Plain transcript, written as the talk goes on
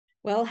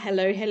Well,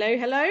 hello, hello,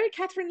 hello.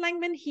 Catherine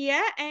Langman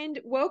here, and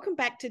welcome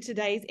back to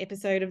today's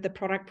episode of the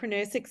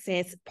Productpreneur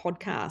Success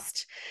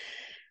podcast.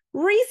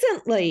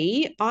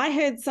 Recently, I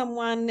heard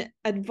someone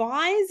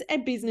advise a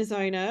business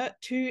owner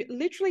to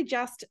literally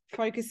just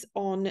focus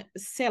on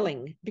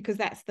selling because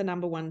that's the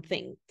number one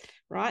thing,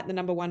 right? The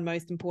number one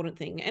most important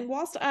thing. And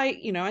whilst I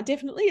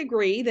definitely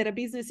agree that a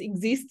business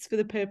exists for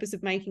the purpose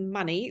of making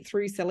money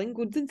through selling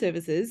goods and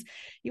services,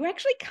 you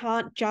actually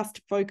can't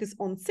just focus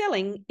on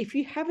selling if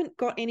you haven't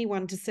got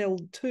anyone to sell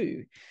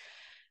to.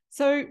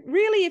 So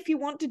really, if you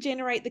want to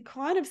generate the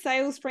kind of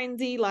sales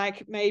frenzy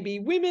like maybe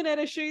women at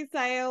a shoe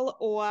sale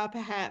or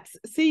perhaps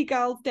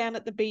seagulls down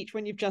at the beach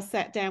when you've just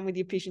sat down with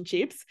your fish and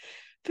chips,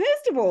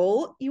 first of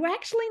all, you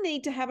actually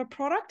need to have a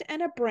product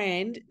and a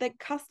brand that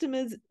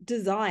customers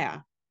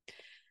desire.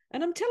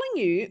 And I'm telling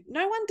you,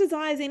 no one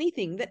desires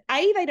anything that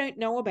A, they don't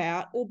know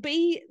about, or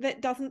B,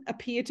 that doesn't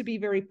appear to be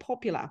very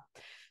popular.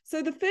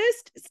 So the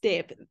first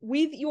step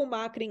with your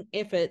marketing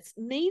efforts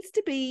needs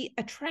to be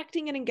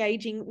attracting and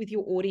engaging with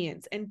your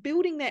audience and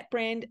building that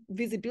brand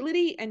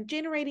visibility and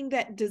generating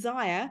that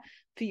desire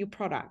for your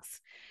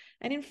products.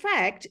 And in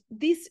fact,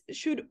 this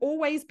should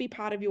always be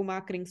part of your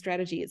marketing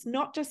strategy. It's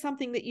not just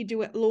something that you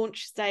do at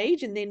launch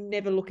stage and then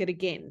never look at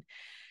again.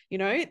 You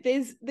know,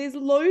 there's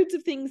loads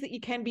of things that you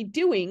can be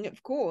doing,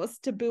 of course,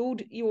 to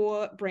build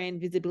your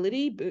brand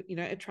visibility,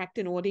 attract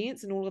an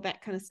audience and all of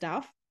that kind of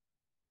stuff.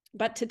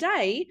 But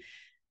today,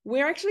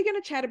 we're actually going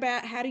to chat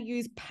about how to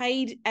use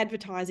paid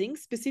advertising,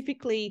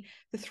 specifically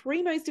the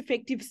 3 most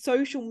effective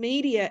social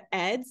media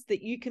ads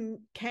that you can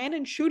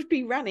and should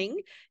be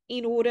running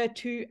in order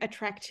to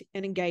attract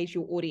and engage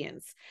your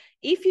audience.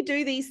 If you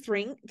do these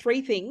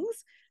three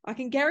things, I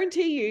can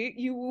guarantee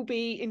you will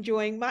be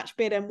enjoying much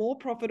better, more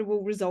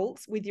profitable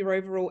results with your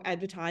overall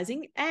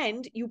advertising,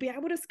 and you'll be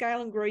able to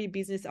scale and grow your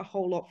business a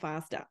whole lot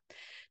faster.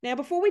 Now,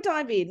 before we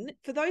dive in,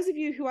 for those of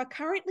you who are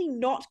currently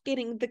not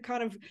getting the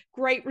kind of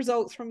great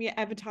results from your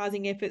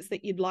advertising efforts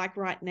that you'd like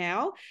right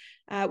now,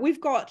 we've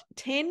got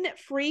 10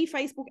 free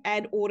Facebook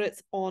ad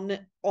audits on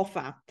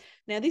offer.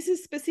 Now, this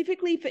is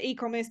specifically for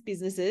e-commerce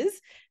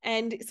businesses.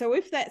 And so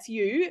if that's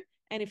you,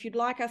 and if you'd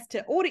like us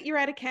to audit your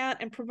ad account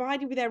and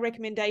provide you with our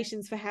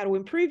recommendations for how to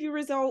improve your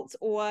results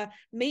or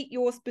meet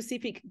your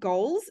specific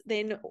goals,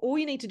 then all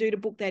you need to do to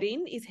book that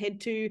in is head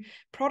to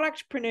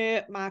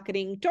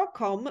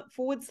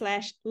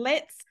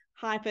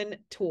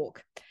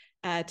productpreneurmarketing.com/let's-talk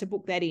to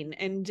book that in.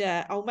 And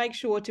I'll make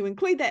sure to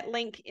include that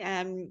link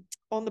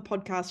on the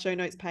podcast show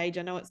notes page.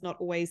 I know it's not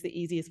always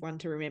the easiest one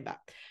to remember.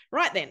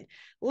 Right then,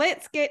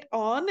 let's get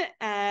on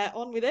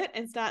with it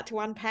and start to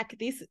unpack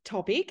this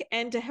topic.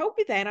 And to help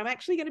with that, I'm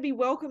actually going to be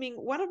welcoming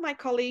one of my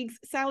colleagues,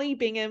 Sally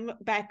Bingham,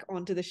 back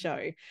onto the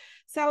show.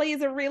 Sally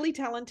is a really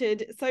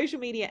talented social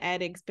media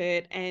ad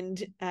expert,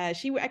 and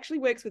she actually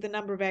works with a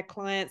number of our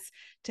clients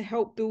to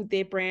help build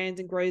their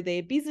brands and grow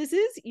their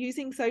businesses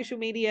using social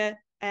media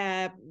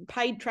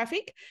paid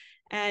traffic.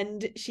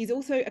 And she's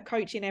also a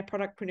coach in our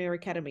Productpreneur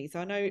Academy. So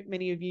I know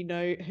many of you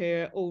know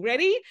her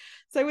already.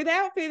 So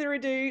without further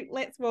ado,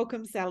 let's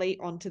welcome Sally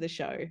onto the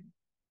show.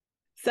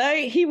 So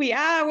here we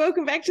are.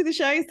 Welcome back to the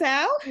show,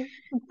 Sal.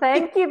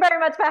 Thank you very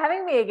much for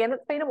having me again.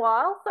 It's been a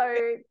while. So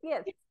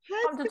yes,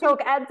 time to talk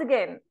ads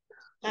again.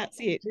 That's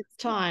it. It's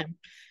time.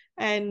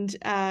 And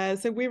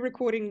so we're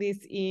recording this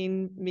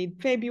in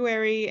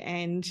mid-February,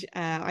 and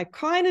I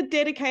kind of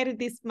dedicated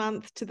this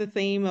month to the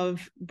theme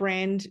of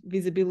brand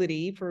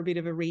visibility for a bit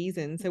of a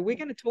reason. So we're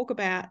going to talk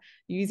about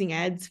using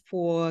ads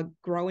for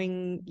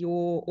growing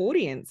your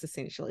audience,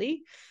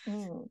 essentially.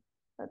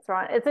 That's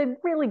right. It's a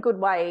really good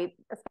way,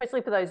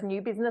 especially for those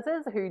new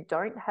businesses who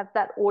don't have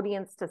that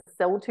audience to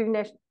sell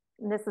to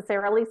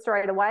necessarily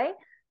straight away,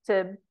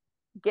 to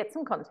get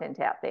some content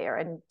out there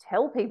and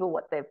tell people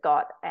what they've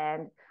got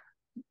and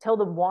tell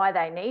them why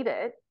they need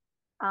it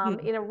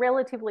in a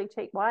relatively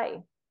cheap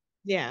way.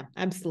 Yeah,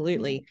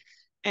 absolutely.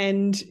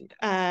 And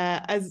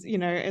as you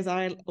know, as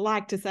I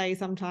like to say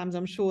sometimes,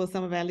 I'm sure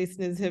some of our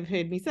listeners have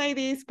heard me say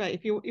this, but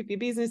if your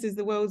business is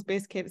the world's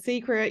best kept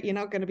secret, you're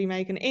not going to be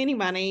making any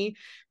money.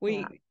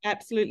 We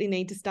absolutely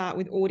need to start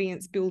with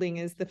audience building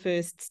as the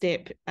first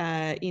step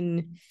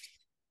in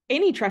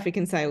any traffic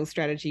and sales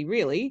strategy,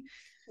 really.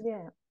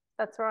 Yeah,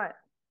 that's right.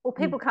 Well,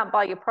 people can't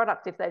buy your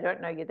product if they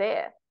don't know you're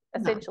there,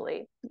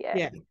 essentially.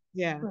 No.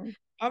 Yeah.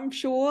 I'm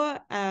sure.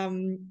 I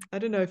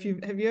don't know if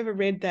have you ever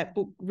read that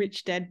book,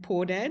 Rich Dad,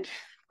 Poor Dad?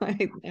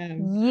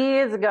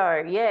 Years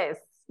ago, yes.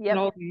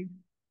 Yep.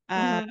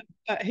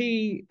 But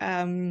he,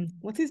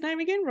 what's his name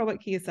again?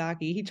 Robert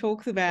Kiyosaki. He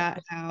talks about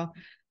how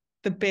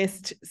the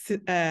best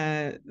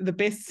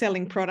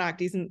selling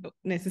product isn't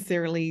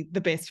necessarily the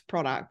best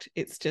product.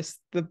 It's just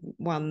the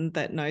one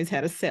that knows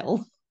how to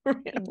sell.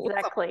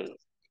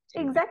 Exactly.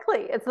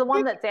 It's the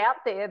one that's out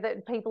there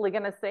that people are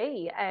going to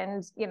see.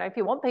 And, if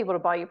you want people to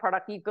buy your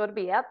product, you've got to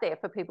be out there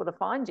for people to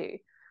find you.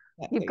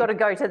 Exactly. You've got to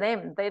go to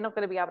them. They're not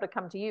going to be able to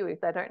come to you if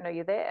they don't know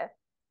you're there.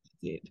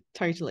 Yeah,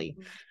 totally.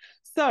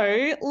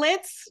 So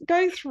let's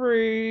go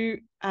through,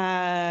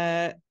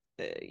 a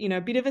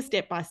bit of a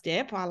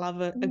step-by-step. I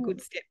love a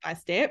good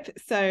step-by-step.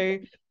 So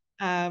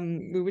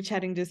We were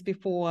chatting just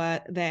before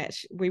that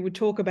we would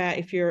talk about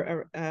if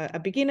you're a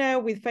beginner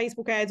with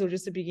Facebook ads or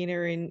just a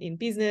beginner in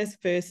business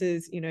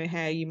versus, you know,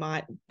 how you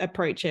might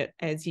approach it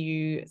as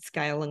you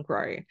scale and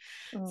grow.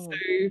 So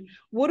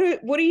what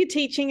are you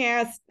teaching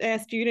our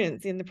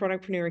students in the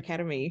Productpreneur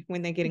Academy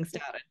when they're getting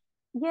started?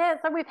 Yeah,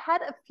 so we've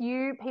had a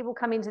few people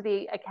come into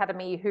the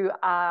academy who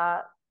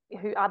are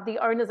the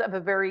owners of a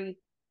very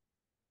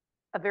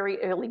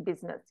early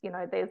business. You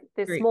know,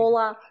 they're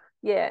smaller.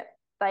 Yeah,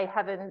 they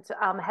haven't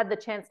had the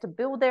chance to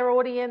build their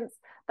audience.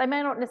 They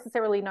may not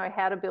necessarily know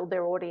how to build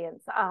their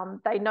audience.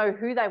 They know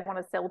who they want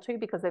to sell to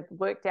because they've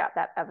worked out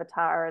that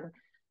avatar and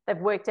they've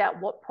worked out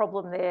what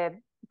problem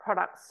their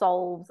product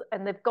solves,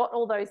 and they've got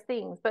all those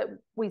things, but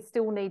we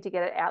still need to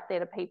get it out there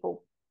to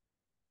people.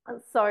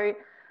 So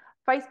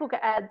Facebook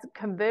ads,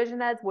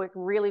 conversion ads work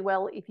really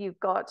well if you've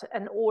got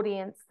an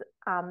audience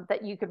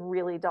that you can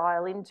really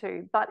dial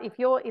into. But if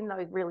you're in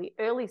those really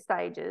early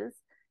stages,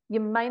 you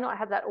may not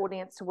have that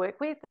audience to work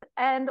with.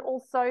 And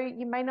also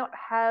you may not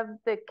have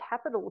the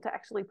capital to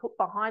actually put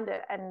behind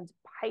it and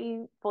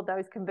pay for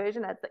those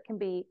conversion ads that can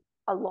be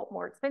a lot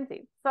more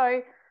expensive.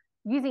 So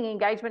using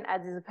engagement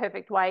ads is a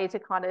perfect way to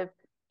kind of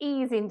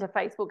ease into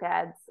Facebook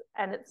ads.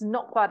 And it's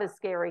not quite as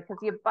scary because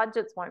your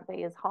budgets won't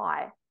be as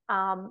high.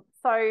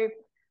 So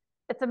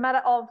it's a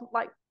matter of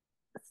like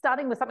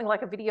starting with something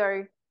like a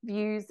video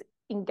views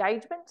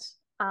engagement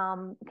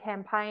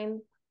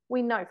campaign.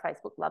 We know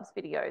Facebook loves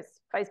videos.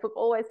 Facebook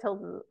always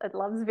tells us it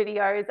loves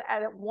videos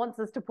and it wants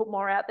us to put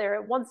more out there.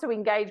 It wants to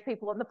engage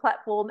people on the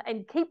platform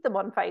and keep them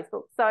on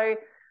Facebook. So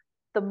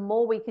the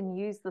more we can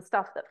use the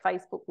stuff that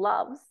Facebook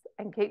loves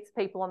and keeps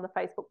people on the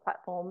Facebook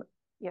platform,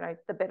 you know,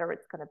 the better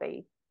it's going to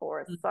be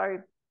for us. So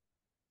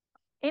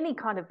any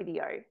kind of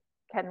video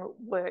can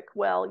work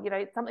well. You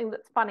know, something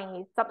that's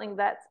funny, something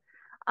that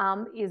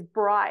is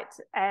bright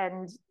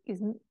and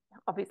is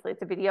obviously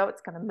it's a video,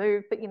 it's going to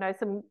move, but you know,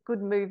 some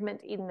good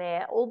movement in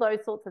there. All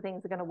those sorts of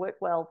things are going to work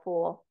well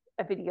for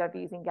a video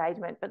views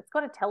engagement, but it's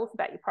got to tell us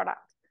about your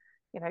product.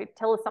 You know,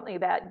 tell us something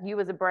about you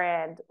as a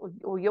brand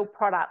or your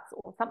products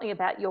or something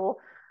about your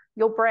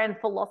brand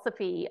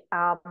philosophy,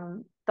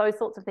 those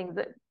sorts of things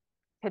that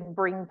can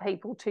bring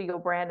people to your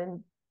brand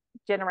and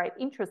generate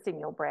interest in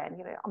your brand.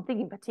 You know, I'm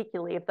thinking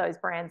particularly of those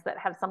brands that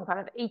have some kind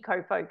of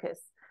eco focus.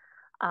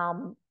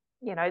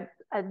 You know,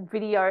 a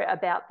video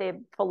about their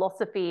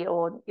philosophy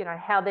or, you know,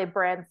 how their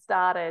brand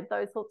started,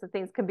 those sorts of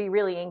things can be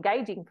really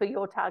engaging for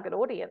your target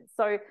audience.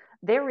 So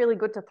they're really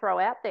good to throw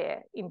out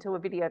there into a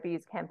video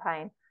views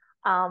campaign.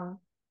 Got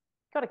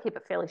to keep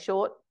it fairly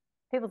short.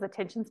 People's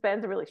attention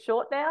spans are really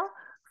short now.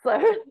 So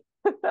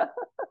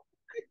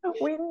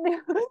we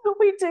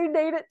do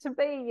need it to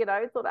be, you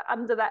know, sort of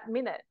under that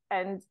minute.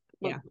 And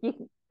look,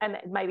 and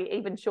maybe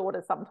even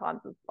shorter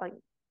sometimes. It's like,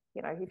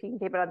 you know, if you can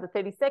keep it under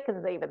 30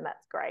 seconds even,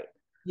 that's great.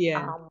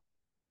 Yeah.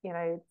 You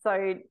know,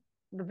 so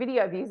the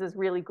video views is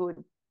really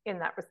good in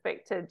that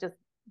respect to just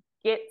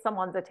get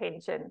someone's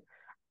attention.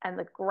 And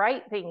the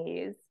great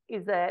thing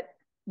is that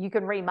you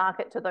can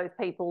remarket to those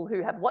people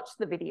who have watched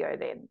the video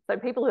then. So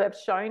people who have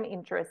shown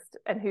interest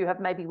and who have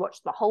maybe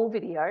watched the whole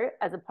video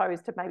as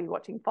opposed to maybe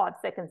watching 5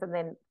 seconds and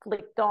then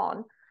clicked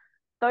on,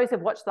 those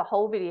who've watched the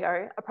whole video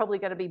are probably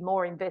going to be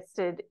more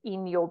invested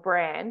in your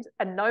brand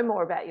and know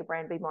more about your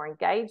brand, be more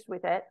engaged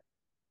with it.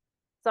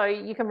 So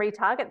you can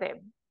retarget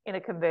them in a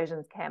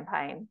conversions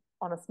campaign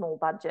on a small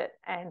budget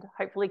and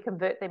hopefully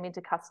convert them into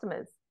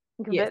customers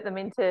and convert them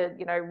into,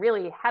 you know,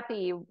 really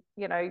happy,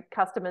 you know,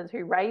 customers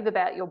who rave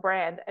about your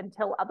brand and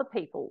tell other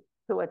people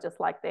who are just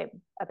like them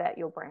about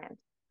your brand.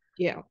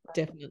 Yeah,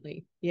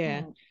 definitely.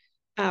 Yeah.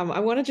 I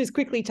want to just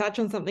quickly touch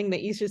on something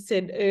that you just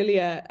said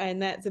earlier,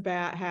 and that's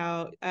about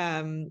how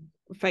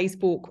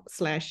Facebook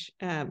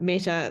 /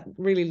 Meta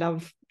really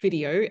love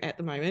video at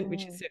the moment,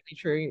 which is certainly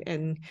true.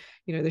 And,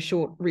 you know, the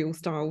short reel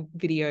style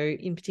video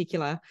in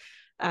particular.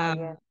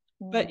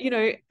 But, you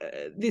know,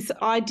 this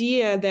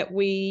idea that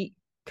we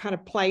kind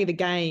of play the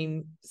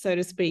game, so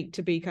to speak,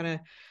 to be kind of,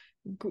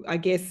 I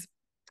guess,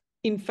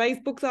 in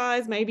Facebook's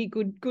eyes, maybe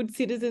good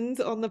citizens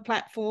on the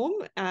platform.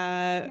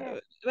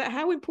 But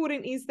how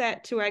important is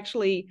that to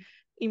actually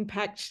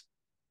impact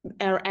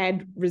our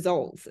ad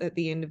results at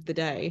the end of the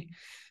day?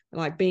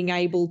 Like being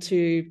able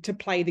to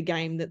play the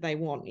game that they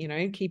want, you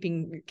know,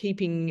 keeping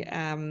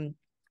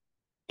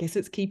guess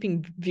it's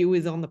keeping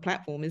viewers on the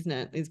platform, isn't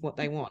it? Is what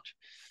they want.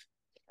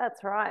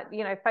 That's right.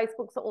 You know,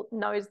 Facebook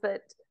knows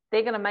that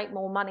they're going to make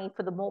more money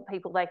for the more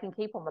people they can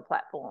keep on the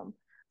platform.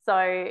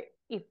 So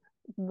if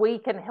we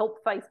can help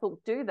Facebook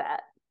do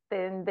that,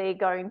 then they're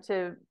going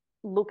to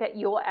look at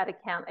your ad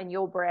account and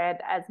your brand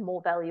as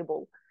more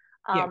valuable.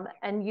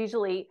 And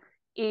usually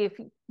if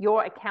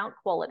your account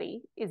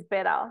quality is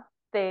better,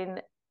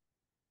 then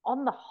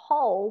on the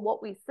whole,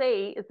 what we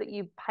see is that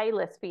you pay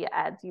less for your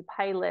ads, you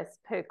pay less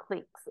per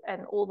clicks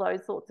and all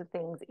those sorts of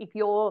things. If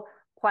you're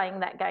playing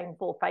that game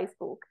for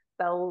Facebook,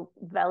 they'll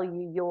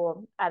value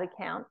your ad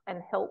account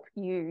and help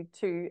you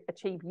to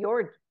achieve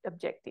your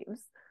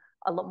objectives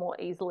a lot more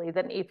easily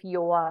than if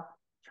you're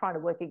trying to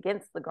work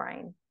against the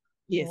grain.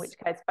 In which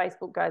case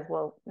Facebook goes,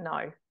 well,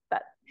 no,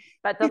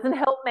 that doesn't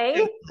help me.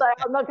 So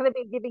I'm not going to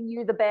be giving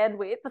you the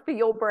bandwidth for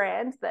your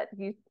brand that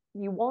you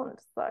want.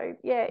 So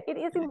yeah, it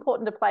is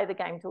important to play the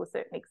game to a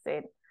certain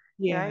extent.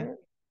 Yeah. You know,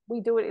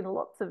 we do it in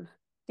lots of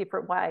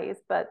different ways,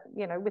 but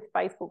you know, with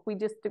Facebook, we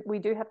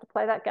do have to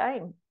play that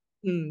game.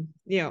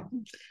 Yeah.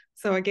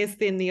 So I guess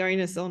then the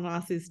onus on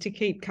us is to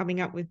keep coming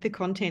up with the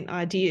content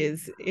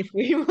ideas if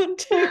we want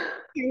to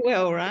do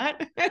well, right?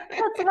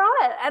 That's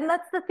right. And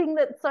that's the thing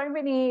that so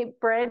many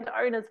brand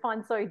owners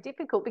find so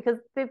difficult, because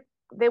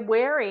they're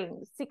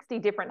wearing 60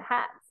 different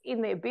hats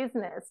in their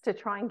business to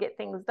try and get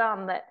things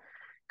done, that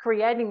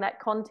creating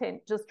that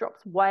content just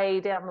drops way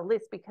down the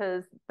list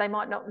because they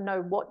might not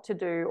know what to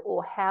do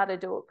or how to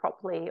do it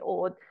properly,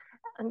 or,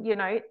 you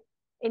know,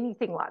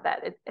 anything like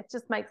that. It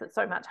just makes it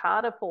so much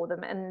harder for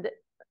them. And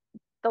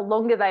the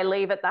longer they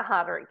leave it, the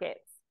harder it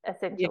gets,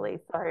 essentially.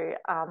 Yeah.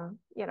 So,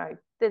 you know,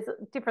 there's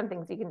different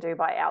things you can do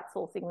by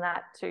outsourcing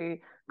that to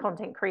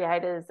content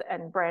creators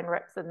and brand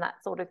reps and that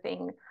sort of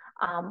thing,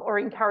 or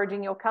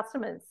encouraging your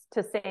customers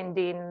to send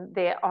in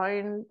their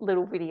own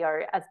little video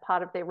as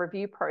part of their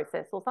review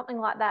process or something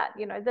like that.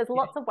 You know, there's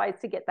lots of ways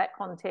to get that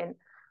content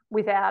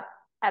without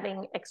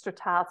adding extra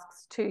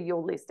tasks to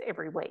your list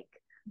every week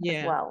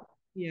as well.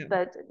 Yeah.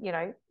 But, you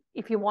know,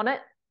 if you want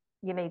it,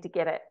 you need to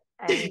get it.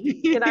 And,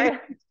 you know,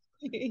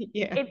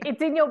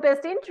 it's in your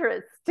best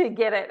interest to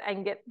get it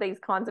and get these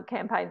kinds of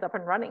campaigns up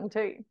and running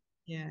too.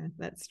 Yeah,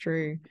 that's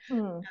true.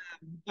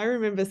 I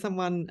remember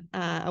someone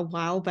a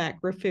while back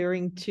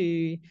referring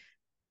to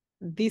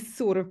this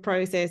sort of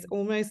process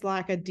almost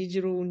like a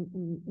digital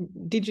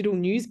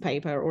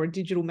newspaper or a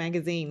digital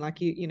magazine, like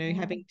you know,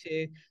 having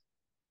to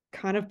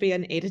kind of be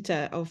an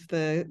editor of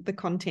the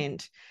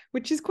content,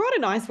 which is quite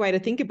a nice way to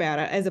think about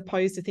it, as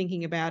opposed to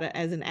thinking about it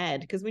as an ad.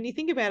 Because when you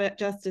think about it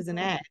just as an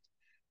ad,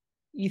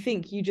 you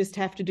think you just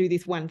have to do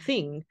this one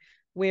thing,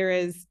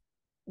 whereas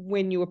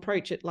when you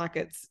approach it like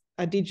it's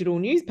a digital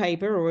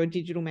newspaper or a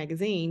digital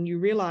magazine, you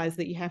realize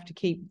that you have to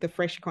keep the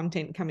fresh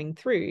content coming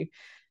through.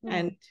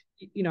 And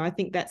you know, I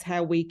think that's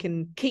how we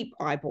can keep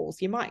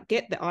eyeballs. You might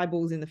get the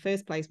eyeballs in the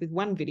first place with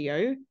one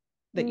video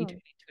that you turn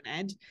into an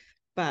ad,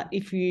 but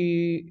if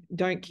you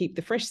don't keep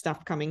the fresh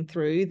stuff coming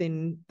through,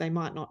 then they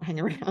might not hang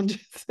around.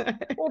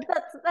 Well,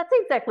 that's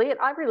exactly it.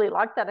 I really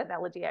like that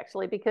analogy,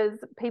 actually, because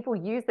people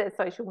use their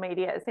social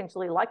media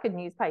essentially like a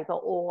newspaper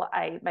or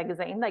a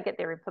magazine. They get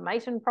their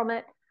information from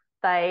it.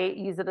 They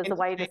use it as a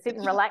way to sit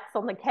and relax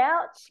on the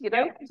couch, you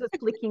know, just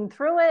flicking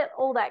through it,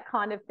 all that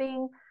kind of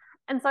thing.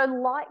 And so,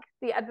 like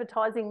the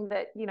advertising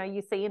that, you know,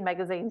 you see in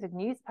magazines and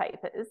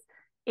newspapers,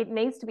 it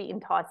needs to be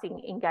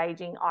enticing,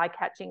 engaging,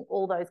 eye-catching,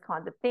 all those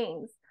kinds of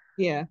things.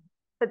 Yeah.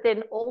 But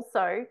then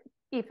also,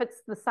 if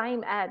it's the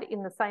same ad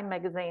in the same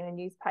magazine and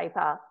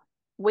newspaper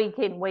week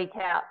in, week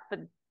out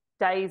for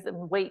days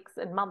and weeks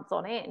and months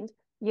on end,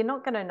 you're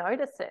not going to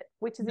notice it,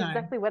 which is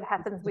exactly what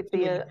happens with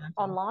the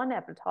online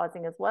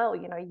advertising as well.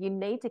 You know, you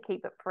need to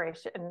keep it fresh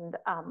and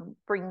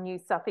bring new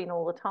stuff in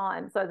all the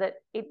time so that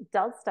it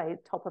does stay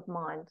top of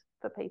mind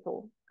for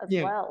people as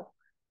well.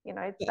 You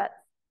know,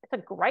 it's a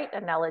great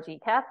analogy,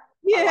 Kath.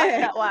 I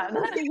like that one.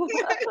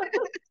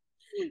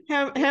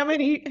 How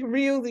many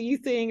reels are you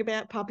seeing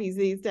about puppies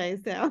these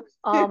days, Sal?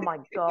 Oh my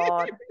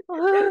God.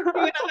 You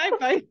and I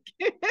both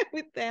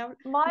with them.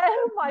 My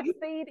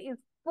feed is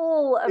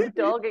full of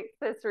dog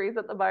accessories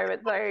at the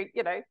moment. So,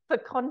 you know, for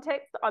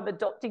context, I'm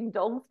adopting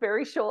dogs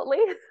very shortly.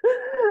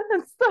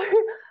 And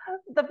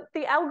so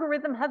the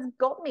algorithm has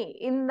got me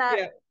in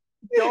that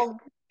dog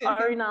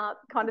owner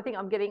kind of thing.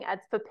 I'm getting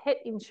ads for pet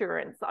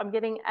insurance. I'm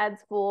getting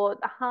ads for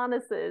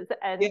harnesses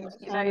and,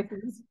 you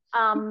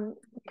know,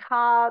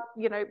 car,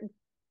 you know,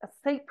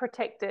 seat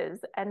protectors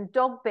and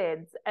dog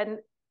beds and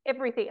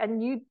everything, and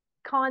new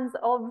kinds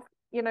of,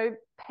 you know,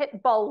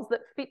 pet bowls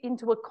that fit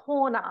into a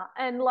corner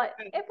and like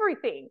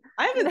everything.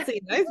 I haven't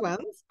seen those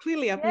ones.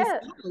 Clearly I've missed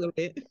out a little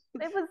bit.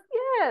 It was,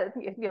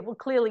 well,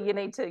 clearly you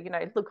need to, you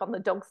know, look on the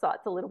dog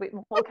sites a little bit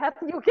more, Kath,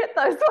 and you'll get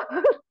those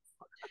ones.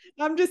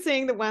 I'm just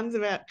seeing the ones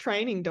about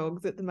training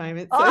dogs at the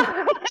moment.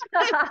 So.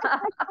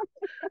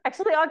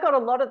 Actually, I got a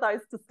lot of those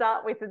to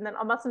start with, and then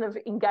I mustn't have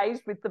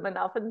engaged with them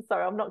enough, and so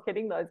I'm not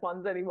getting those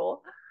ones anymore.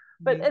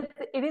 But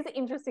it is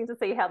interesting to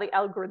see how the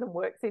algorithm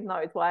works in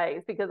those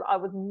ways, because I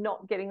was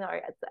not getting those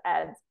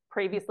ads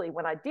previously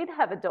when I did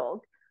have a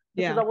dog,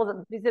 because I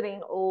wasn't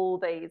visiting all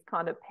these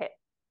kind of pet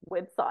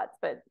websites.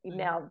 But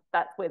now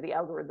that's where the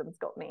algorithm's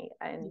got me,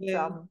 and it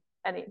knows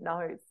what I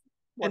need.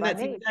 And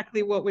that's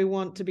exactly what we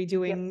want to be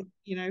doing,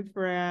 you know,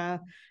 for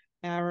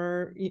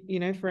our you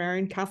know, for our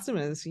own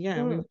customers.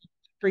 We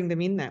bring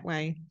them in that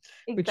way.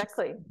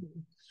 Exactly.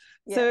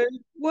 So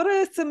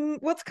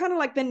what's kind of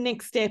like the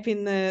next step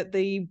in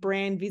the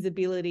brand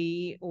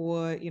visibility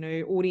or, you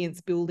know, audience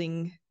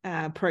building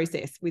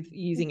process with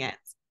using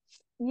ads?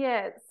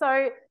 Yeah,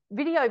 so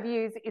video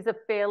views is a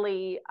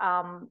fairly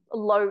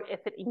low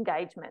effort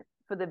engagement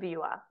for the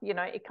viewer. You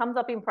know, it comes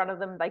up in front of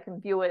them, they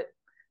can view it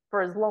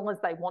for as long as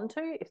they want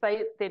to. If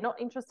they're not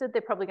interested,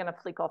 they're probably going to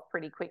flick off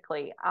pretty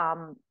quickly.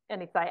 And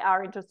if they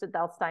are interested,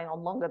 they'll stay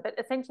on longer. But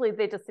essentially,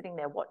 they're just sitting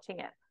there watching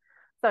it.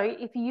 So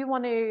if you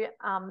want to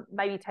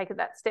maybe take it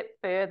that step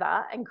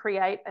further and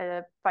create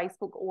a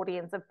Facebook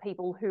audience of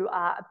people who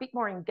are a bit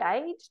more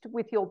engaged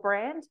with your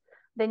brand,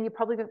 then you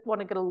probably want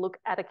to get a look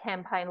at a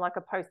campaign like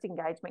a post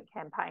engagement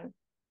campaign.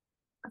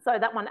 So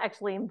that one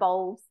actually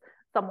involves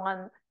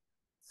someone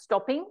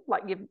stopping,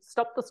 like you've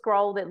stopped the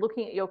scroll, they're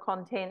looking at your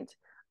content,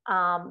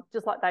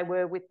 just like they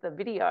were with the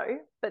video,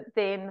 but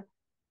then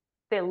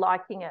they're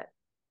liking it,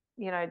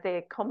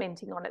 they're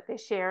commenting on it, they're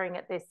sharing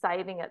it, they're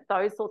saving it,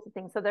 those sorts of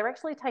things. So they're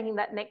actually taking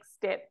that next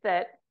step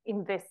that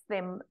invests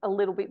them a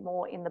little bit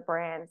more in the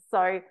brand.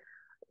 So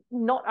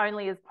not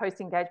only is post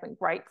engagement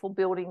great for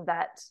building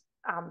that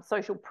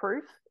social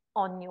proof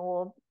on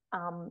your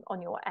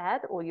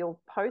ad or your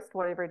post,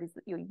 whatever it is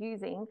that you're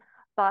using,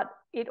 but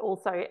it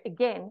also,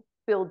 again,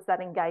 builds that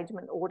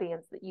engagement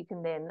audience that you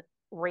can then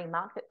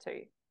remarket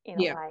to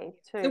in a way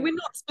too. So we're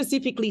not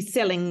specifically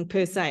selling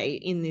per se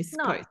in this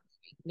post.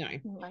 No,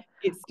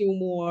 it's still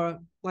more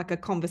like a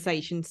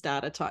conversation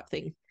starter type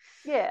thing.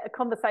 Yeah, a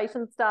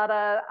conversation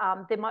starter.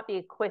 There might be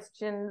a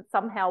question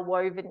somehow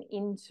woven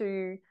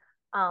into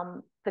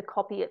the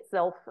copy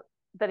itself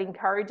that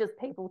encourages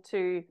people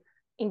to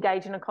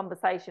engage in a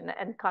conversation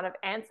and kind of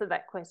answer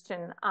that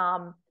question.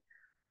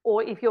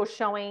 Or if you're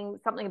showing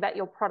something about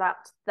your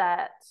product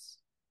that,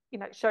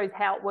 shows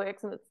how it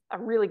works and it's a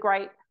really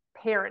great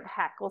parent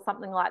hack or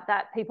something like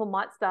that, people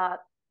might start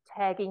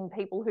tagging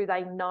people who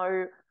they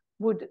know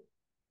would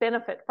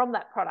benefit from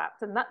that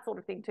product and that sort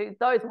of thing too.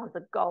 Those ones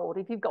are gold.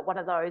 If you've got one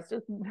of those,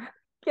 just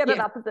get it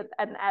up as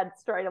an ad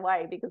straight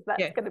away, because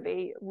that's going to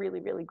be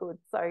really, really good.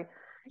 So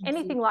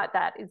anything like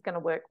that is going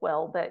to work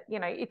well. But,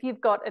 if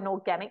you've got an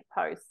organic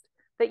post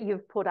that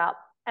you've put up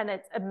and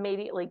it's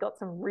immediately got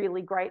some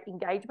really great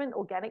engagement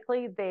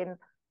organically, then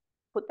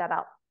put that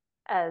up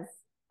as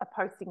a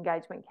post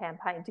engagement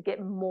campaign to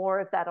get more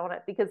of that on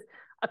it, because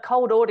a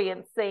cold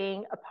audience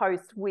seeing a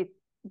post with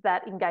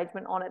that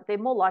engagement on it, they're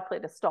more likely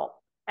to stop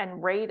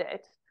and read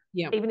it,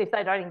 even if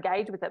they don't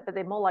engage with it, but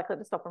they're more likely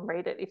to stop and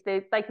read it. If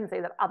they can see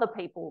that other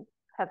people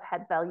have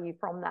had value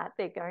from that,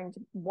 they're going to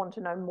want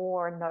to know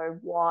more and know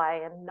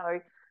why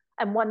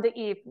and wonder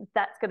if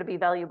that's going to be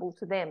valuable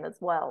to them as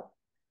well.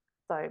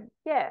 So,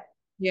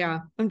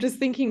 I'm just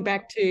thinking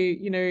back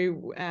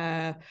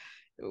to,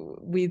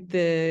 with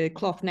the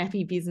cloth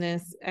nappy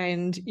business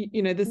and,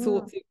 the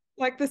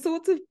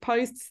sorts of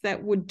posts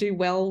that would do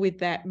well with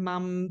that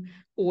mum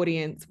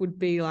audience would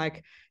be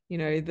like,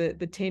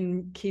 the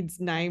 10 kids'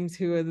 names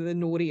who are the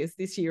naughtiest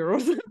this year or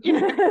something,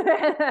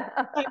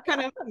 that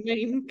kind of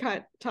meme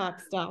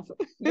type stuff.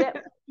 Yep.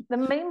 The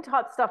meme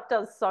type stuff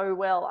does so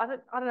well. I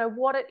don't know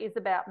what it is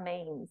about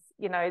memes,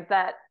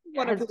 that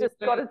has just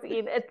got us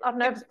in. I don't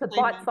know if it's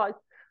the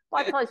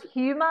bite-sized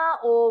humor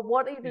or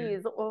what it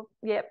is.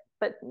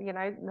 But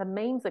the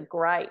memes are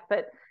great.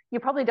 But you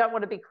probably don't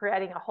want to be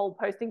creating a whole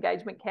post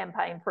engagement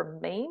campaign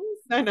from memes.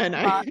 No.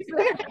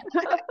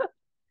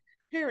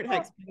 Parent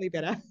hacks probably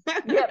better.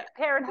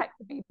 Parent hacks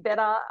would be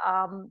better.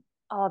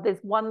 There's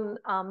one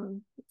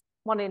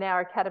in our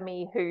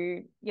academy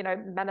who,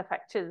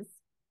 manufactures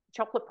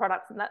chocolate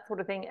products and that sort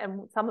of thing.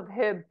 And some of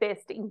her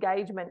best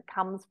engagement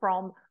comes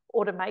from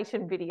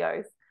automation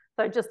videos.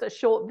 So just a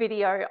short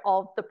video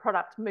of the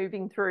product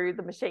moving through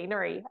the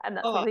machinery and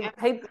that sort of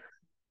thing.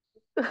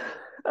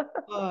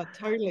 Oh,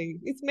 totally.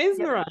 It's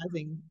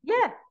mesmerizing.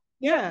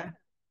 Yeah.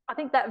 I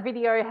think that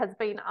video has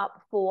been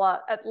up for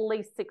at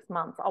least 6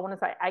 months. I want to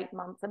say 8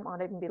 months. It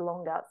might even be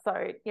longer. So,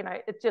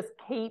 it just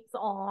keeps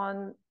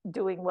on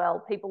doing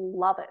well. People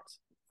love it.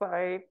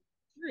 So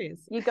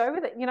you go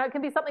with it. It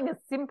can be something as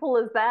simple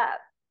as that.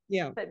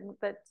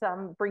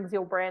 That brings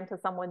your brand to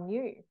someone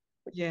new,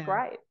 which is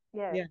great.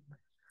 Yeah.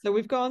 So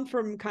we've gone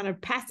from kind of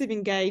passive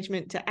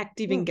engagement to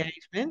active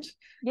engagement.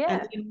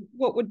 And then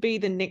what would be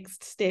the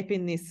next step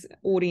in this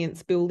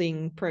audience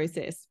building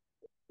process?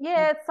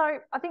 Yeah, so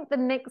I think the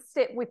next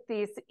step with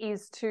this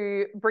is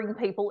to bring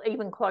people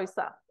even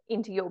closer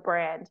into your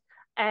brand.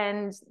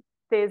 And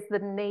there's the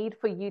need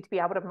for you to be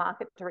able to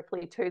market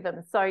directly to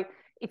them. So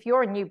if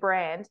you're a new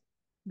brand,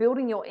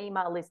 building your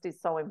email list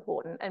is so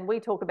important. And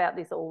we talk about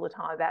this all the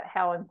time, about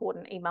how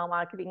important email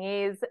marketing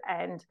is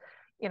and,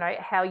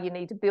 how you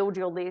need to build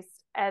your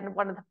list. And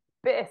one of the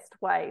best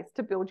ways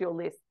to build your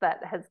list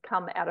that has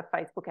come out of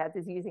Facebook ads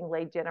is using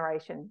lead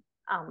generation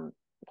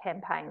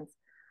campaigns.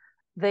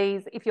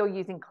 These, if you're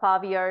using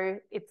Klaviyo,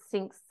 it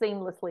syncs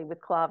seamlessly with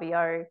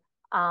Klaviyo.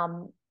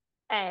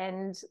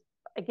 And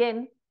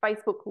again,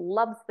 Facebook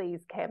loves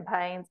these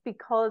campaigns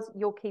because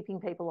you're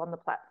keeping people on the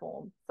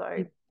platform.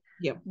 So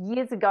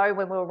years ago,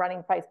 when we were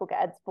running Facebook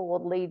ads for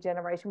lead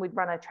generation, we'd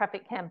run a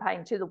traffic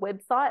campaign to the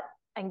website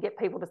and get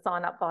people to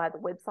sign up via the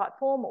website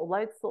form, all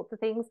those sorts of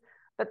things.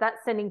 But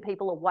that's sending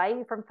people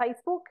away from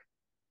Facebook.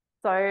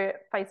 So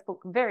Facebook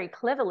very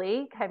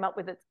cleverly came up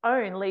with its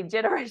own lead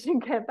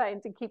generation campaign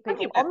to keep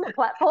people on the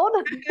platform.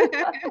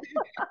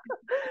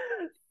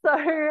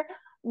 So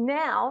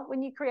now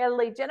when you create a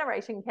lead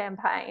generation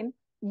campaign,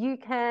 you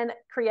can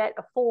create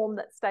a form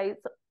that stays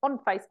on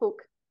Facebook.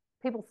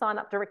 People sign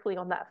up directly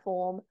on that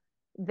form.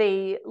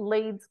 The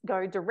leads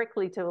go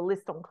directly to a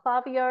list on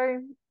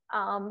Klaviyo.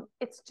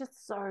 It's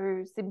just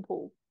so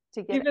simple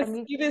to get.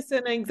 Give us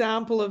an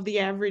example of the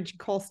average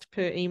cost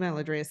per email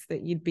address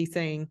that you'd be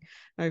seeing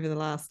over the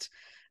last,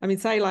 I mean,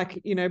 say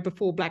like,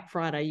 before Black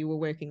Friday, you were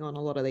working on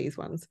a lot of these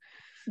ones.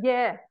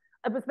 Yeah,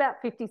 it was about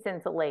 50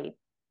 cents a lead.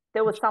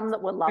 There were some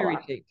that were lower. Very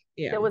cheap.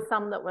 Yeah. There were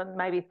some that were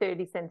maybe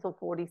 30 cents or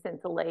 40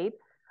 cents a lead.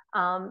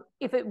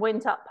 If it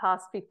went up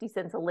past 50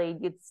 cents a lead,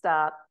 you'd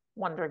start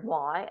wondering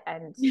why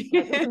and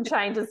making some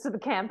changes to the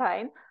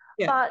campaign.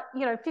 Yeah.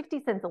 But,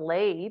 50 cents a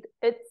lead,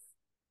 it's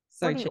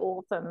pretty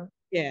awesome.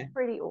 Yeah.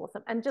 Pretty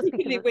awesome. And just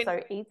because it's so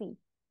easy.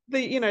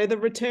 The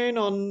return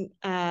on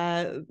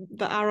the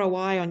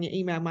ROI on your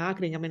email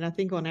marketing, I mean, I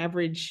think on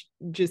average,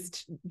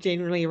 just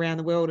generally around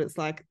the world, it's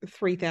like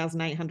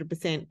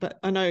 3,800%. But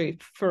I know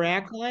for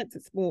our clients,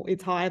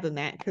 it's higher than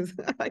that because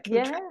I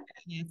can track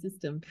that in our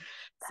system.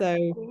 So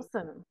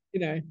awesome.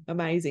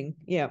 Amazing.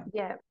 Yeah.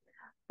 Yeah.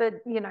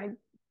 But,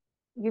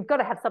 you've got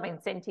to have some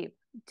incentive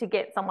to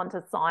get someone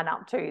to sign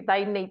up to.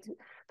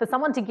 For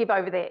someone to give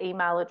over their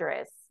email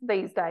address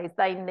these days,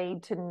 they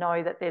need to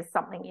know that there's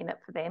something in it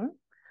for them.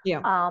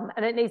 Yeah.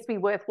 And it needs to be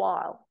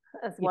worthwhile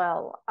as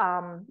well.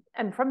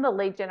 And from the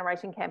lead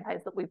generation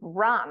campaigns that we've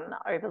run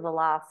over the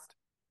last,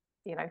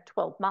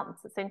 12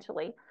 months,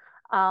 essentially,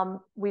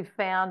 we've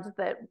found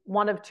that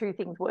one of two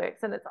things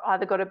works. And it's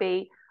either got to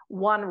be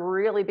one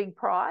really big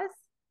prize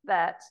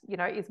that,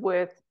 is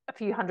worth a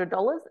few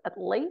 $100s at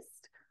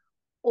least,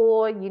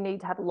 or you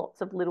need to have lots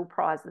of little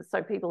prizes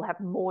so people have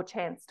more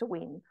chance to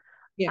win.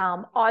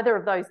 Yeah. Either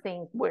of those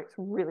things works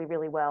really,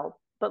 really well.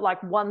 But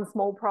like one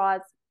small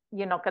prize,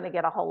 you're not going to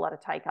get a whole lot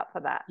of take up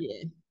for that.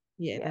 Yeah.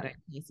 They don't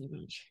care so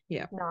much.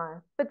 Yeah. No.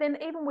 But then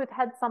even we've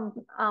had some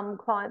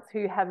clients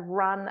who have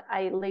run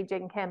a lead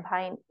gen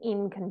campaign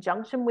in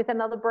conjunction with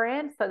another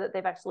brand so that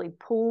they've actually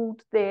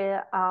pooled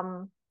their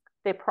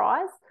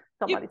prize.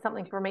 So it might be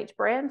something from each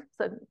brand.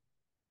 So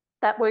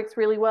that works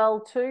really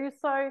well too.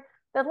 So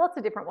there's lots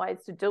of different ways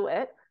to do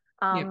it.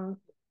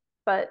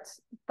 But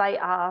they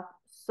are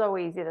so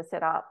easy to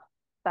set up.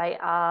 They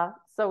are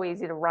so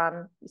easy to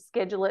run. You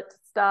schedule it to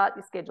start,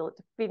 you schedule it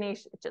to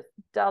finish. It just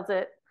does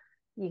it.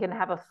 You can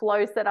have a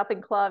flow set up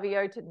in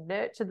Klaviyo to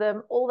nurture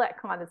them, all that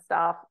kind of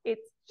stuff.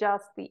 It's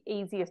just the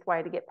easiest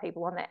way to get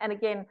people on there. And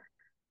again,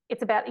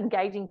 it's about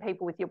engaging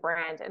people with your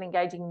brand and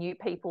engaging new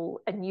people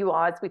and new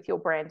eyes with your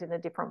brand in a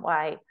different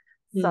way.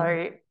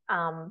 So,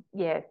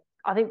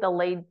 I think the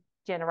lead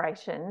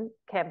generation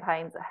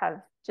campaigns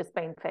have just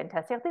been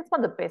fantastic. I think it's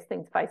one of the best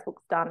things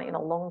Facebook's done in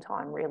a long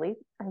time, really.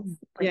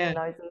 Bringing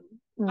those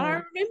in.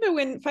 I remember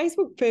when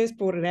Facebook first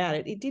brought it out,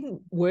 it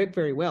didn't work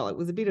very well. It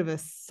was a bit of a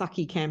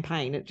sucky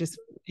campaign. It just,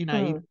 you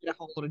did a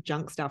whole lot of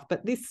junk stuff.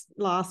 But this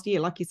last year,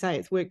 like you say,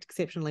 it's worked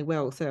exceptionally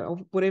well.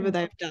 So whatever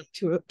they've done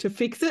to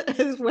fix it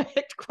has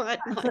worked quite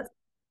nice.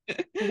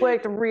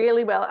 Worked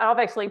really well. I've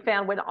actually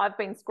found when I've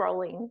been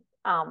scrolling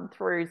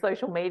through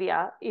social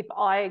media, if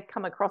I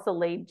come across a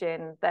lead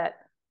gen that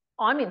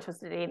I'm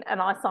interested in and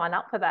I sign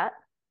up for that,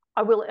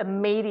 I will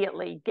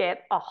immediately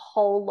get a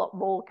whole lot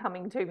more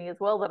coming to me as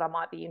well that I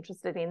might be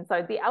interested in.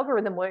 So the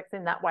algorithm works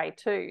in that way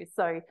too.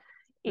 So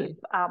if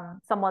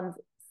someone's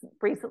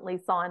recently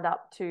signed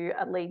up to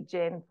a lead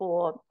gen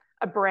for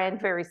a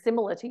brand very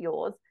similar to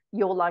yours,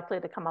 you're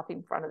likely to come up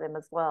in front of them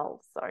as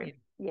well. So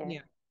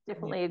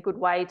definitely a good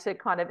way to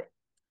kind of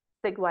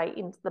segue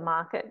into the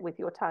market with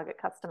your target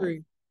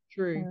customers.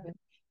 True.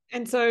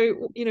 And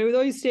so,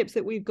 those steps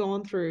that we've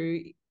gone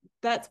through,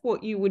 that's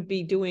what you would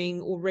be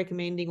doing or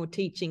recommending or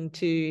teaching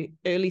to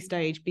early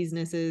stage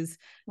businesses.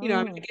 I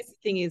guess the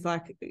thing is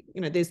like,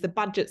 there's the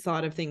budget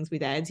side of things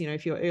with ads.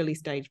 If you're early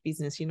stage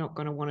business, you're not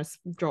going to want to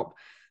drop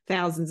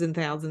thousands and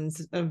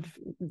thousands of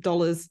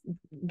dollars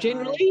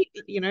generally,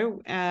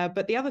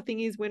 but the other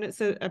thing is when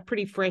it's a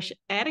pretty fresh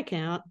ad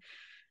account,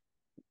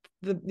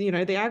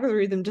 the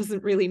algorithm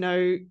doesn't really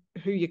know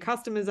who your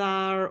customers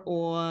are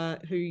or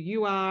who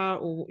you are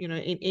or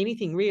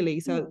anything really,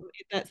 so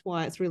that's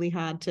why it's really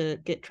hard to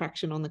get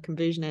traction on the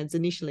conversion ads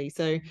initially.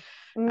 So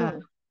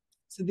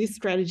so this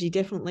strategy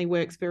definitely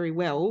works very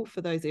well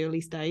for those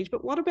early stage.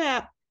 But what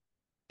about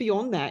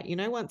beyond that,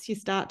 once you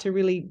start to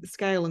really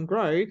scale and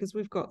grow, because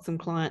we've got some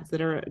clients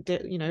that are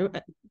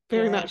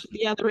very much at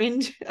the other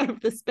end of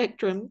the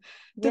spectrum,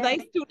 do they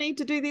still need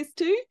to do this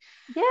too?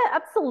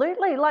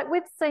 Absolutely. Like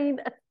we've seen,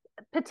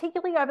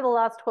 particularly over the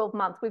last 12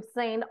 months, we've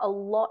seen a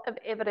lot of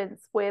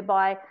evidence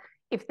whereby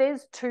if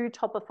there's two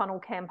top of funnel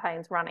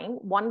campaigns running,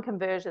 one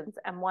conversions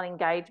and one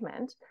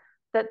engagement,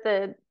 that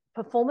the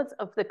performance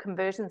of the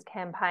conversions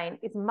campaign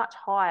is much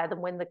higher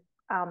than when the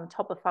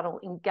top of funnel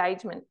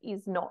engagement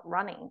is not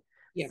running.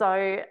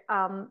 So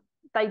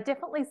they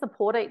definitely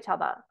support each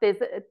other. There's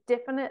a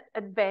definite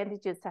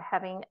advantages to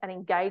having an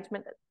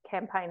engagement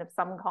campaign of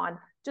some kind,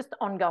 just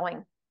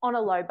ongoing on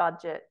a low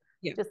budget.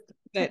 Just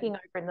ticking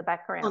over in the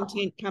background.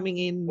 Content coming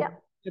in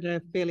at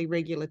a fairly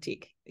regular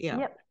tick.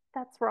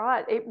 That's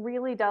right. It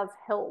really does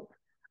help.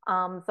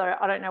 So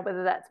I don't know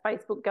whether that's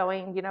Facebook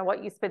going,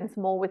 what, you spend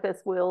some more with us,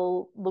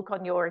 we'll look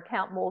on your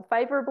account more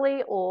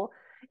favorably, or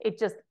it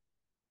just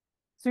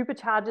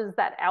supercharges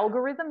that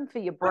algorithm for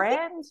your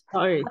brand.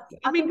 I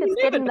think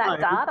it's getting that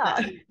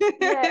data.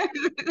 Yeah,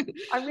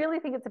 I Yeah. really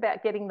think it's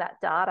about getting that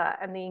data,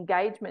 and the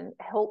engagement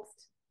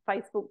helps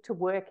Facebook to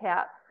work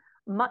out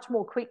much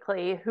more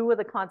quickly who are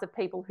the kinds of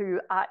people who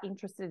are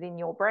interested in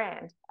your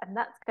brand, and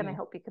that's going to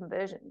help your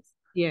conversions.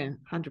 Yeah,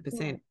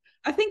 100%.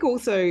 I think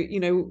also, you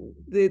know,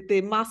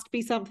 there must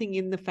be something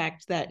in the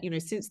fact that, you know,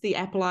 since the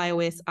Apple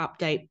iOS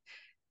update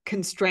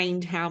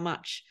constrained how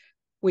much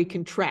we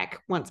can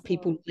track once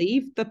people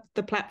leave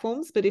the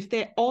platforms, but if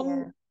they're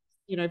on,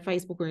 you know,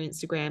 Facebook or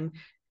Instagram,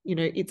 you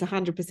know, it's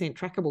 100%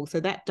 trackable. So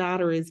that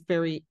data is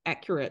very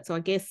accurate. So I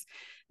guess,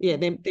 yeah,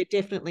 there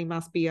definitely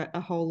must be a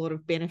whole lot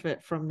of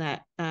benefit from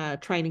that,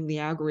 training the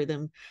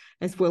algorithm,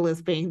 as well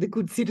as being the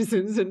good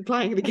citizens and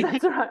playing the game.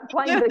 That's right,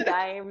 playing the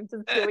game,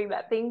 just doing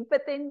that thing.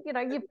 But then, you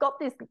know, you've got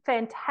this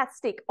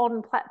fantastic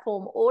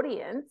on-platform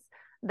audience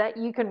that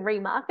you can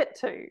remarket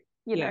to,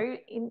 you know,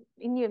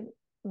 in your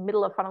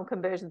middle of funnel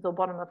conversions or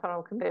bottom of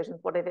funnel conversions,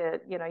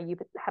 whatever, you know, you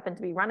happen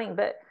to be running.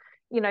 But,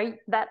 you know,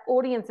 that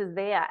audience is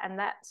there, and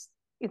that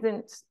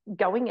isn't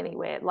going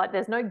anywhere. Like,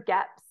 there's no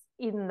gaps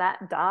in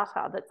that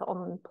data that's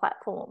on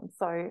platform.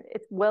 So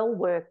it's well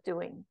worth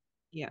doing.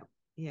 Yeah.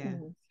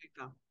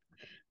 Super.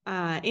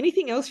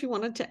 Anything else you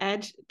wanted to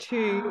add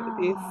to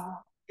this?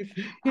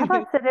 Have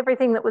I said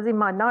everything that was in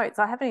my notes?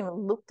 I haven't even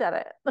looked at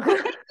it.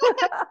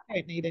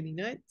 Don't need any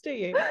notes, do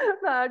you?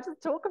 No,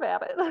 just talk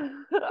about it.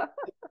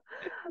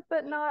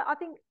 But no, I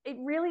think it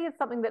really is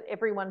something that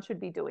everyone should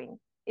be doing.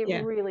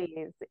 It really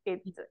is.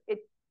 It,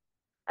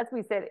 as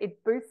we said,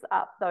 it boosts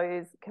up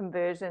those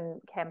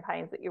conversion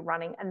campaigns that you're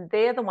running, and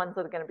they're the ones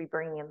that are going to be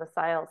bringing in the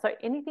sales. So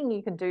anything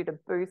you can do to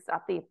boost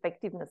up the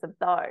effectiveness of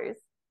those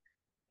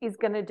is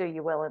going to do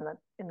you well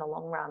in the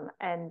long run.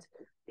 And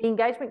the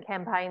engagement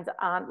campaigns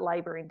aren't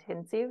labor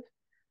intensive.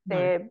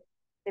 They're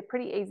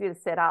pretty easy to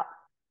set up.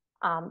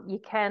 You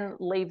can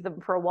leave them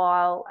for a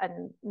while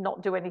and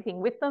not do anything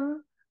with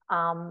them.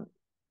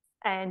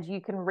 And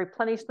you can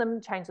replenish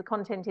them, change the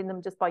content in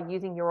them just by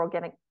using your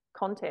organic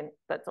content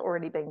that's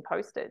already been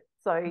posted.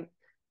 So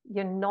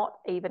you're not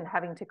even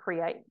having to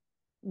create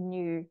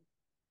new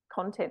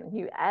content,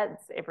 new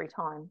ads every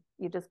time.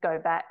 You just go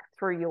back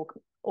through your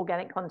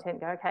organic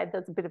content, go, okay,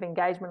 there's a bit of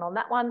engagement on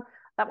that one.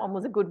 That one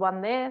was a good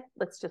one there.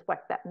 Let's just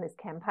whack that in this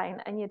campaign,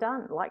 and you're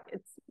done. Like,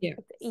 it's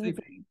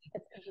easy.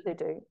 It's easy to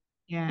do.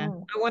 Yeah.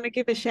 I want to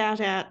give a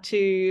shout out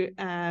to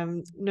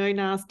No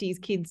Nasty's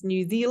Kids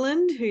New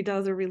Zealand, who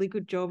does a really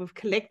good job of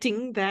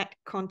collecting that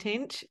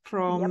content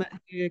from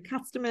her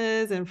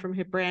customers and from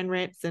her brand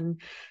reps, and,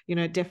 you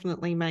know,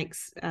 definitely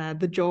makes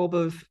the job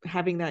of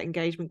having that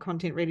engagement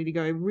content ready to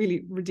go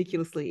really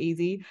ridiculously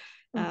easy.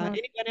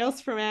 Anyone else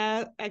from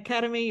our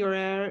academy or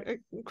our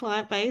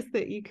client base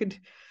that you could?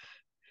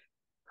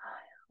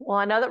 Well,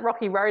 I know that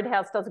Rocky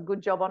Roadhouse does a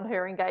good job on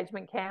her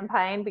engagement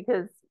campaign,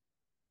 because,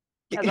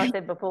 as I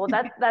said before,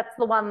 that's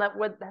the one that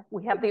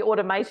we have the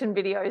automation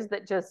videos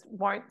that just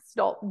won't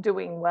stop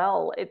doing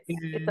well. It's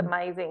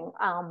amazing.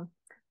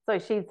 So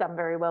she's done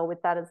very well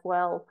with that as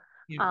well.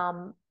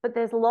 But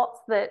there's lots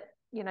that,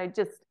 you know,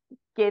 just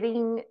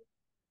getting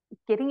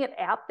it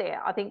out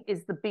there, I think,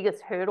 is the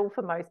biggest hurdle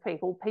for most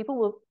people. People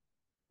will,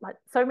 like,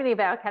 so many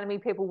of our academy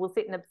people will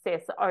sit and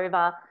obsess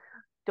over,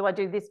 do I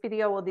do this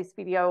video or this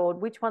video, or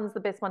which one's the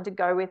best one to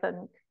go with,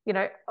 and, you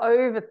know,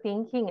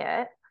 overthinking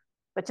it.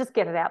 But just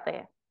get it out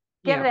there.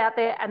 Get it out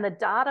there, and the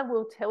data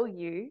will tell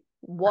you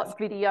what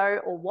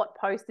video or what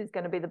post is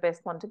going to be the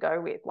best one to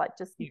go with. Like,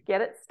 just get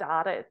it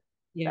started.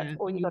 That's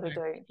all you got to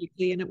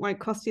do. And it won't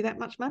cost you that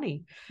much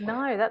money.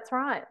 No, that's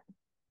right.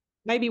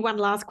 Maybe one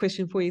last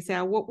question for you,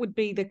 Sal. What would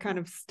be the kind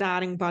of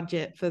starting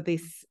budget for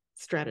this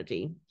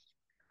strategy?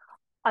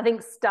 I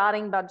think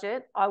starting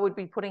budget, I would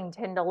be putting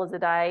 $10 a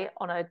day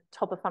on a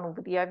top of funnel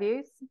video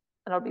views,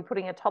 and I'd be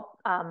putting a top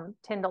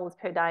 $10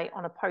 per day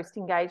on a post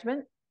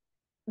engagement.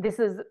 This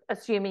is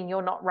assuming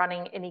you're not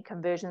running any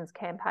conversions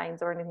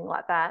campaigns or anything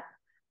like that.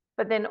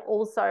 But then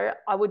also,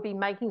 I would be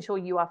making sure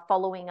you are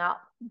following up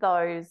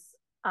those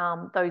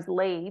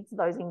leads,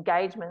 those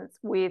engagements,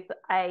 with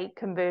a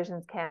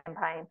conversions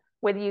campaign.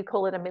 Whether you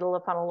call it a middle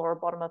of funnel or a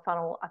bottom of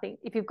funnel, I think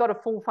if you've got a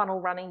full funnel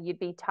running, you'd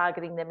be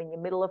targeting them in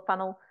your middle of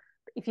funnel.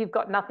 If you've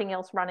got nothing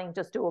else running,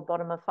 just do a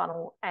bottom of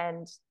funnel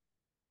and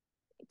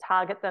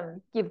target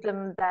them, give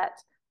them that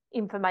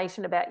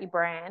information about your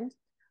brand,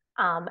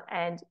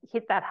 and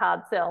hit that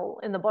hard sell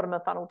in the bottom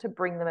of funnel to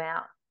bring them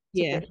out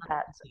to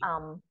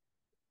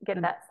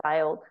get that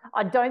sale.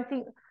 I don't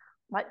think,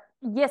 like,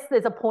 yes,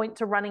 there's a point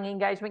to running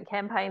engagement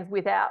campaigns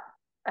without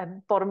a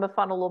bottom of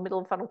funnel or middle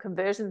of funnel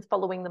conversions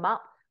following them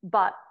up,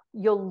 but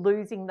you're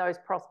losing those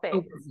prospects.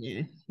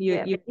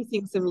 You're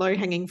missing some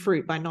low-hanging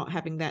fruit by not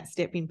having that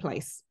step in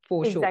place,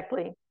 for sure.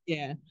 Exactly.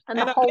 Yeah. And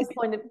the whole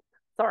point of,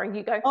 sorry,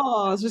 you go.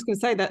 Oh, I was just going to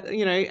say that,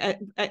 you know,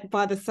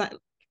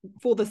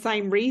 for the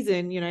same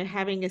reason, you know,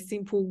 having a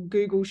simple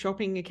Google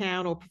Shopping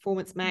account or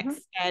Performance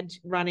Max ad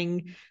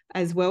running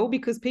as well,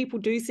 because people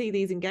do see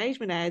these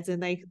engagement ads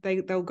and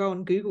they'll go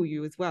and Google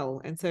you as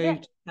well. And so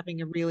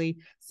having a really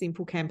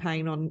simple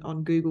campaign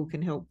on Google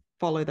can help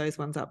follow those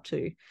ones up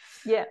too.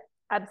 Yeah,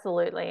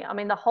 Absolutely. I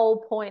mean, the whole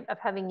point of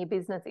having your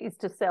business is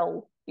to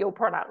sell your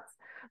products.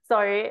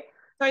 So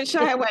don't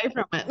shy away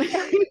from it.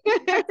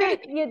 That's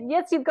it.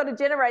 Yes, you've got to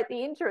generate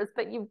the interest,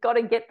 but you've got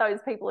to get those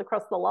people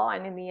across the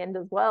line in the end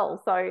as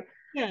well. So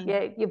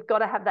yeah, you've got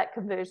to have that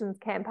conversions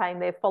campaign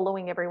there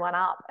following everyone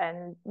up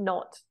and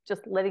not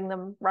just letting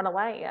them run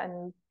away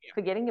and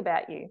forgetting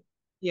about you.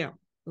 Yeah,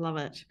 love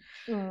it.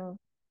 Mm.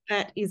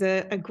 That is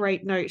a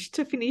great note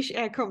to finish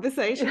our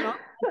conversation on,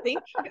 I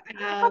think.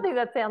 I think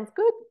that sounds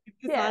good.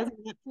 Emphasizing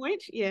that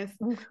point, yes.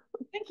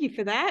 Thank you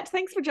for that.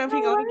 Thanks for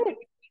jumping No on worries.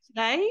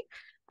 today.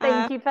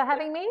 Thank you for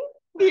having me.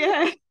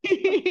 Yeah.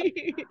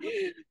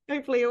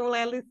 Hopefully all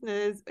our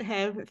listeners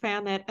have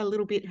found that a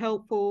little bit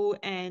helpful,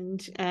 and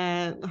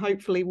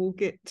hopefully we'll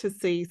get to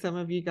see some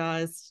of you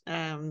guys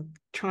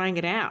trying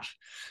it out.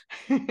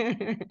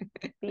 Be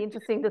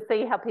interesting to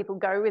see how people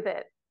go with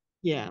it.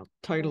 Yeah,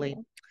 totally.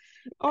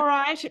 All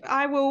right,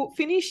 I will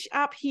finish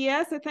up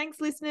here. So thanks,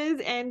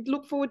 listeners, and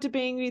look forward to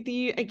being with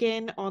you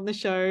again on the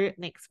show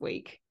next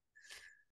week.